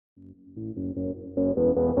Welcome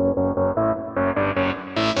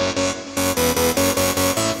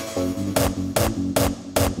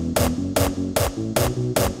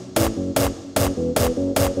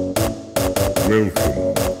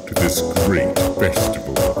to this great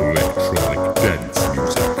festival of electronic dance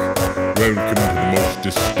music. Welcome to the most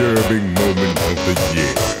disturbing moment of the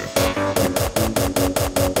year.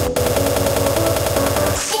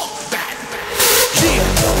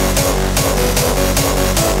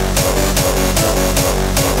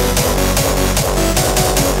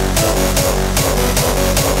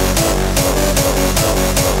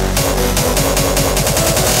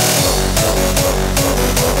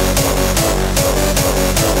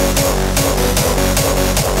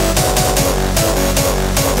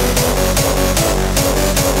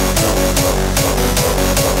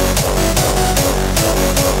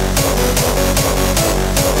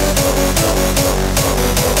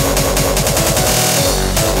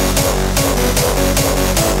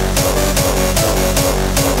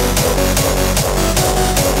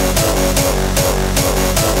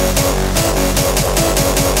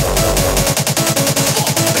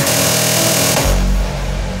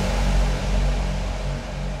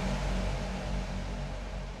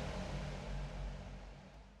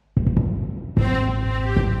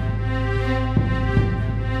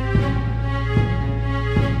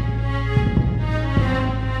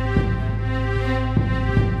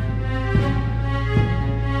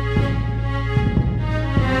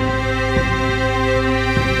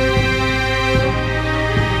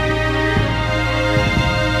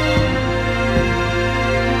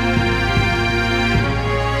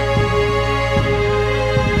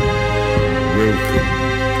 Welcome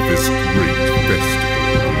to this great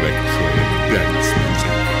festival of electronic dance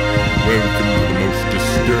music. Welcome to the most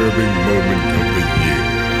disturbing moment of the year.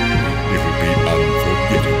 It will be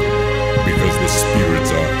unforgettable because the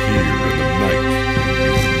spirits are here and the night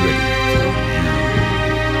is ready for you.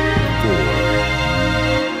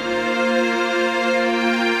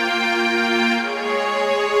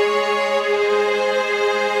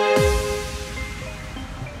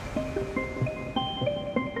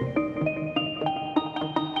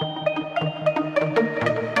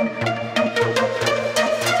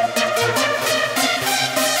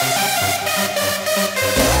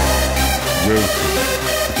 Welcome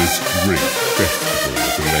to this great festival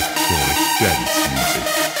of electronic dance music.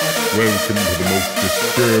 Welcome to the most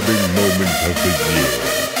disturbing moment of the year.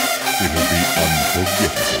 It'll be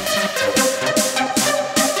unforgettable.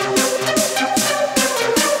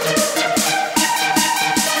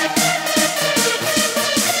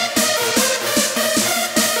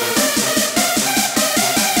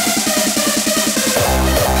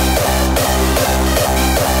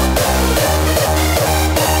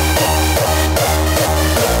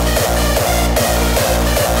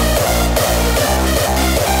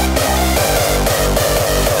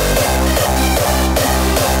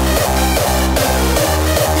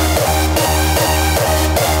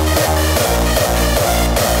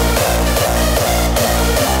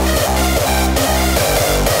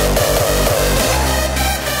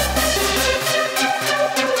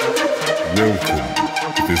 Welcome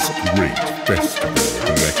to this great festival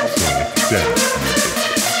of electronic dance music.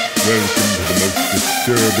 Welcome to the most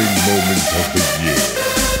disturbing moment of the year.